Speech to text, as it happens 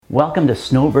Welcome to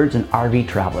Snowbirds and RV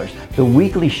Travelers, the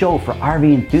weekly show for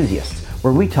RV enthusiasts,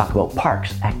 where we talk about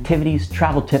parks, activities,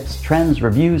 travel tips, trends,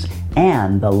 reviews,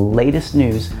 and the latest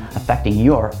news affecting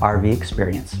your RV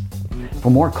experience. For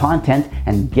more content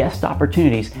and guest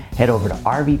opportunities, head over to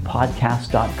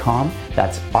rvpodcast.com.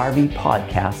 That's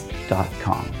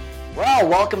rvpodcast.com. Well,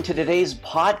 welcome to today's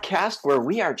podcast where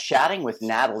we are chatting with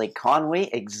Natalie Conway,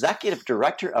 Executive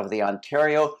Director of the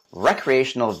Ontario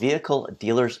Recreational Vehicle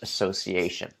Dealers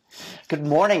Association. Good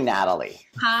morning, Natalie.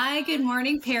 Hi, good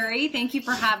morning, Perry. Thank you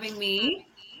for having me.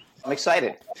 I'm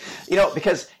excited.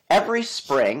 Because every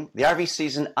spring, the RV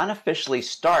season unofficially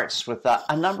starts with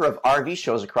a number of RV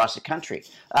shows across the country.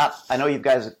 I know you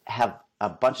guys have a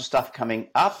bunch of stuff coming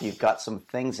up. You've got some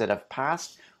things that have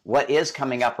passed. What is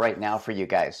coming up right now for you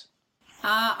guys?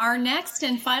 Our next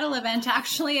and final event,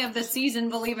 actually, of the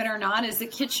season, believe it or not, is the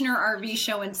Kitchener RV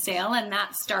Show and Sale, and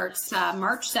that starts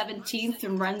March 17th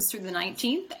and runs through the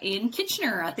 19th in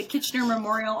Kitchener at the Kitchener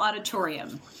Memorial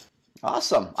Auditorium.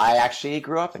 Awesome. I actually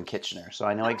grew up in Kitchener, so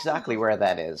I know exactly where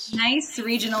that is. Nice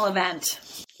regional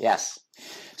event. Yes.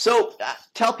 So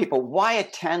tell people, why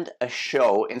attend a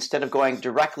show instead of going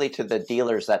directly to the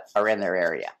dealers that are in their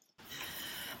area?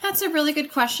 That's a really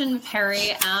good question,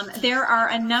 Perry. There are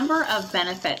a number of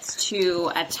benefits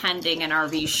to attending an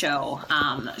RV show.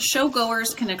 Show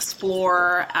goers can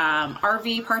explore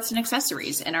RV parts and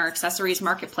accessories in our accessories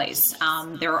marketplace.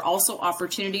 There are also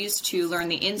opportunities to learn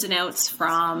the ins and outs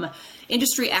from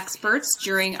industry experts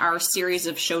during our series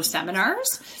of show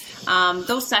seminars.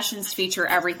 Those sessions feature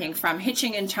everything from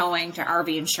hitching and towing to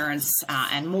RV insurance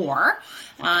and more.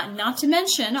 Not to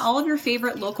mention all of your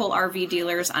favorite local RV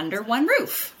dealers under one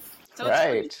roof. So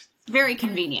right. It's very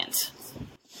convenient.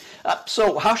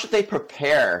 So how should they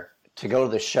prepare to go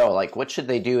to the show? Like, what should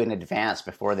they do in advance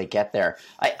before they get there?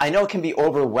 I know it can be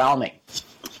overwhelming.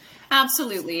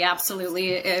 Absolutely.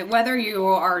 Whether you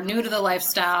are new to the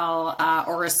lifestyle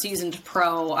or a seasoned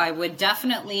pro, I would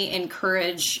definitely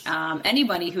encourage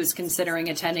anybody who's considering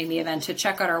attending the event to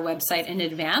check out our website in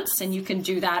advance, and you can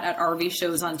do that at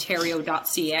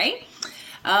rvshowsontario.ca.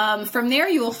 From there,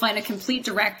 you will find a complete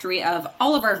directory of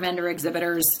all of our vendor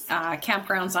exhibitors,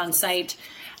 campgrounds on site,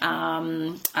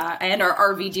 and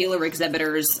our RV dealer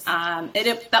exhibitors.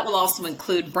 That will also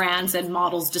include brands and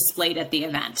models displayed at the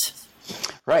event.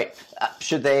 Right.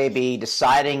 Should they be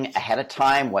deciding ahead of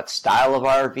time what style of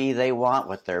RV they want,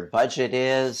 what their budget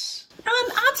is?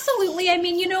 Absolutely. I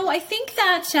mean, I think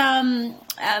that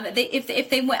if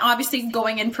they went, obviously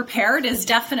going in prepared is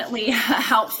definitely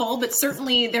helpful, but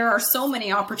certainly there are so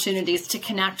many opportunities to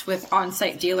connect with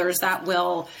on-site dealers that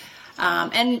will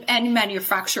and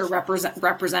manufacturer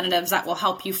representatives that will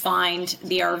help you find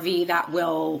the RV that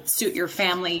will suit your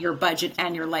family, your budget,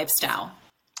 and your lifestyle.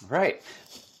 Right.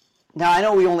 Now, I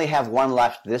know we only have one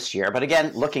left this year, but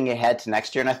again, looking ahead to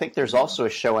next year, and I think there's also a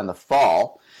show in the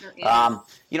fall. How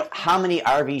many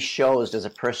RV shows does a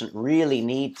person really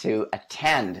need to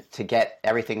attend to get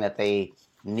everything that they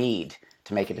need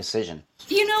to make a decision?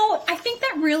 I think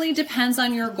that really depends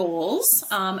on your goals.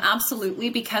 Absolutely,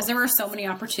 because there are so many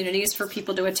opportunities for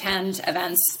people to attend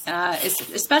events,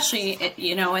 especially,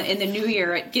 in the new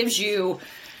year. It gives you...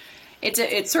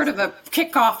 It's sort of a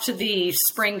kickoff to the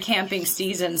spring camping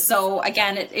season. So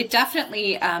again, it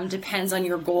definitely depends on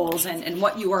your goals and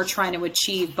what you are trying to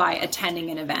achieve by attending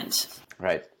an event.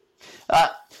 Right.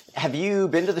 Have you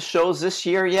been to the shows this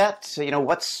year yet?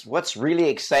 What's really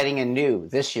exciting and new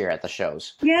this year at the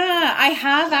shows? Yeah, I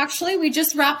have actually. We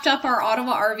just wrapped up our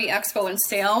Ottawa RV Expo and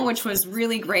Sale, which was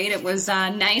really great. It was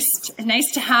nice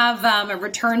to have a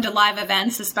return to live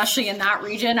events, especially in that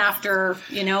region after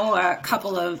a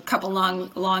couple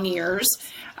long years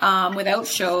without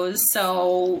shows.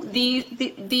 So the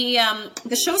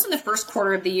shows in the first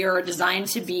quarter of the year are designed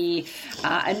to be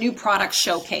a new product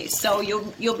showcase. So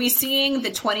you'll be seeing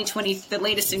the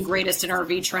latest and greatest in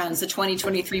RV trends, the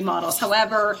 2023 models.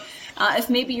 However, if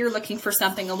maybe you're looking for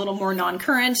something a little more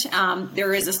non-current,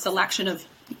 there is a selection of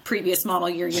previous model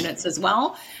year units as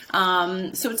well.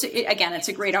 So it's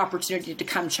a great opportunity to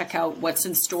come check out what's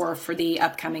in store for the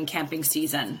upcoming camping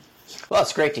season. Well,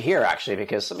 it's great to hear, actually,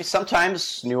 because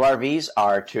sometimes new RVs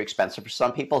are too expensive for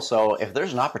some people. So if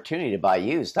there's an opportunity to buy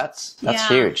used, that's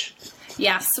huge.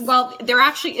 Yes. Well, there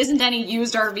actually isn't any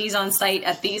used RVs on site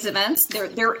at these events.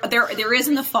 There is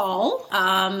in the fall.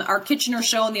 Our Kitchener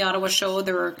show and the Ottawa show,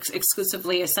 they're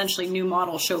exclusively essentially new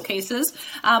model showcases.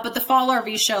 But the fall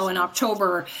RV show in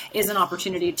October is an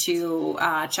opportunity to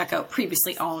check out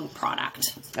previously owned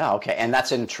product. Oh, okay. And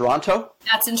that's in Toronto?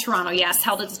 That's in Toronto, yes,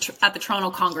 held at the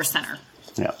Toronto Congress Centre.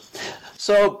 Yeah.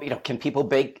 So, can people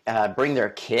bring their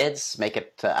kids, make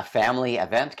it a family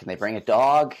event? Can they bring a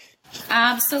dog?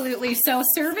 Absolutely. So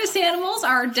service animals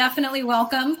are definitely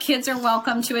welcome. Kids are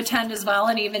welcome to attend as well,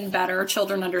 and even better,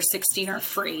 children under 16 are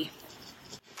free.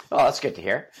 Oh, that's good to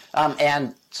hear.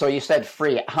 And so you said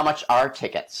free. How much are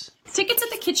tickets? Tickets at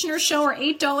the Kitchener Show are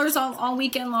 $8 all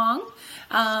weekend long.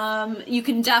 You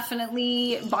can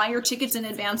definitely buy your tickets in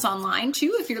advance online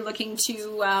too if you're looking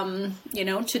to,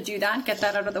 to do that, get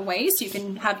that out of the way, so you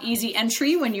can have easy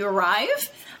entry when you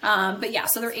arrive. But yeah,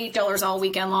 so they're $8 all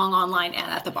weekend long online and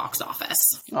at the box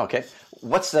office. Okay.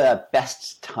 What's the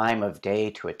best time of day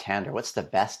to attend, or what's the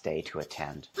best day to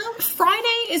attend?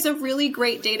 Friday is a really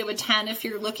great day to attend if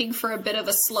you're looking for a bit of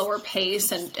a slower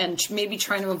pace and maybe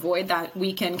trying to avoid that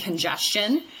weekend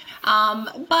congestion.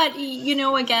 But,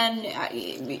 again,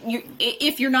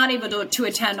 if you're not able to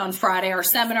attend on Friday, our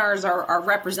seminars, our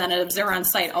representatives, they're on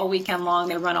site all weekend long.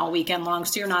 They run all weekend long,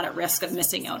 so you're not at risk of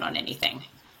missing out on anything.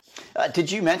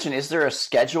 Did you mention, is there a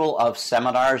schedule of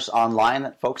seminars online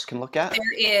that folks can look at?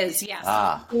 There is, yes.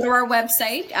 Go to our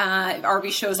website,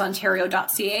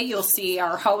 rvshowsontario.ca. You'll see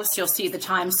our host, you'll see the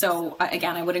time. So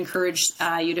again, I would encourage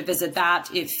you to visit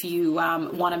that if you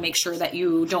want to make sure that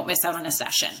you don't miss out on a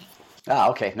session.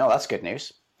 Okay. No, that's good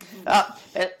news.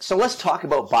 So let's talk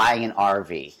about buying an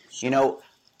RV.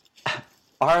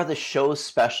 Are the show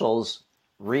specials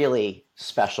really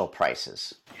special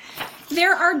prices?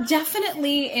 There are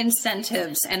definitely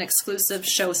incentives and exclusive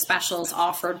show specials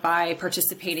offered by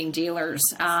participating dealers.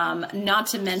 Not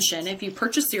to mention, if you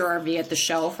purchase your RV at the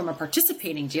show from a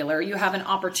participating dealer, you have an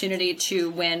opportunity to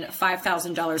win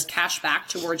 $5,000 cash back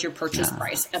towards your purchase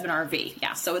price of an RV.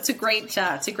 Yeah, so it's a great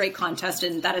contest,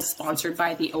 and that is sponsored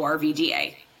by the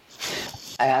ORVDA.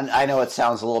 And I know it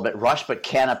sounds a little bit rushed, but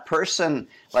can a person,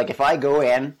 like if I go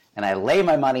in and I lay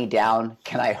my money down,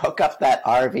 can I hook up that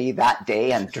RV that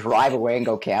day and drive away and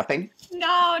go camping?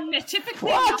 No, typically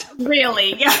not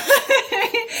really. Yeah.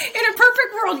 In a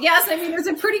perfect world, yes. I mean, there is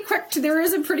a pretty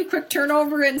quick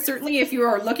turnover, and certainly if you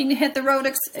are looking to hit the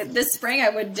road this spring, I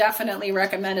would definitely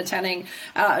recommend attending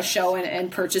a show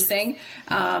and purchasing.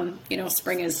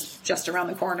 Spring is just around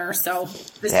the corner, so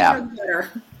the sooner the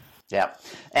better. Yeah,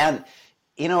 and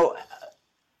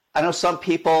I know some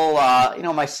people,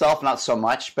 myself not so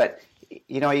much, but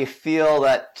you feel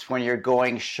that when you're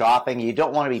going shopping, you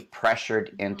don't want to be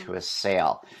pressured into a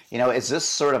sale. Is this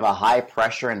sort of a high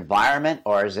pressure environment,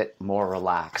 or is it more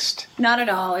relaxed? Not at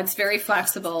all. It's very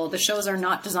flexible. The shows are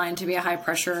not designed to be a high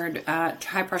pressure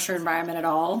environment at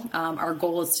all. Our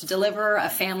goal is to deliver a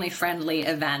family friendly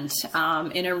event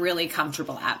in a really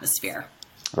comfortable atmosphere.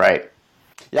 Right.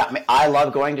 Yeah, I mean, I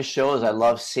love going to shows. I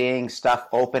love seeing stuff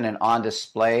open and on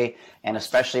display, and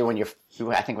especially when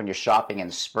you're shopping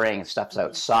in spring and stuff's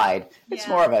outside, it's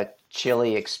more of a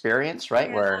chilly experience, right?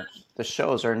 Yeah. Where the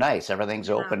shows are nice, everything's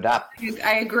opened up.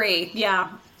 I agree. Yeah,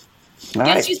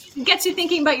 gets you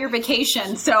thinking about your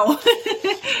vacation. So,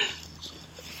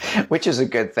 which is a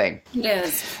good thing. It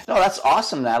is. No, that's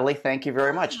awesome, Natalie. Thank you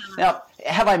very much. Now,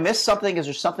 have I missed something? Is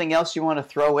there something else you want to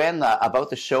throw in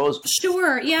about the shows?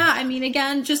 Sure. Yeah. I mean,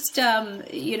 again, just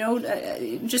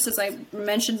as I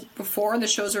mentioned before, the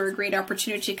shows are a great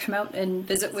opportunity to come out and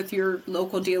visit with your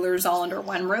local dealers all under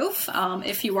one roof.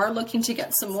 If you are looking to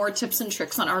get some more tips and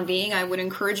tricks on RVing, I would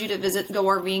encourage you to visit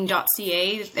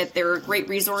GoRVing.ca. They're a great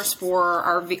resource for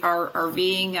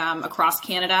RVing across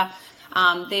Canada.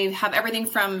 They have everything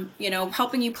from,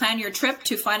 helping you plan your trip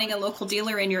to finding a local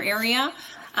dealer in your area.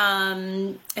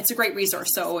 It's a great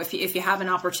resource. So if you have an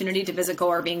opportunity to visit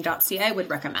GoRVing.ca, I would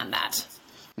recommend that.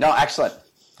 No, excellent.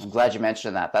 I'm glad you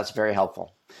mentioned that. That's very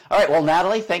helpful. All right. Well,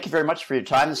 Natalie, thank you very much for your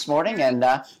time this morning, and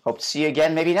hope to see you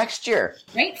again maybe next year.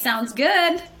 Great. Sounds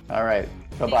good. All right.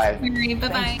 Bye-bye. Bye-bye.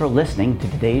 Thanks for listening to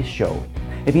today's show.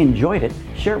 If you enjoyed it,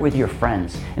 share it with your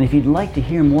friends. And if you'd like to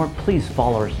hear more, please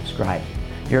follow or subscribe.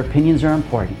 Your opinions are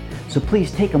important, so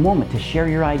please take a moment to share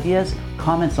your ideas,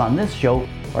 comments on this show,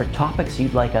 or topics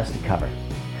you'd like us to cover.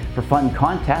 For fun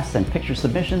contests and picture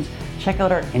submissions, check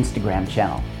out our Instagram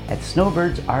channel at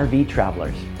Snowbirds RV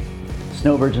Travelers.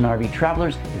 Snowbirds and RV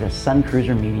Travelers is a Sun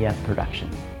Cruiser Media production.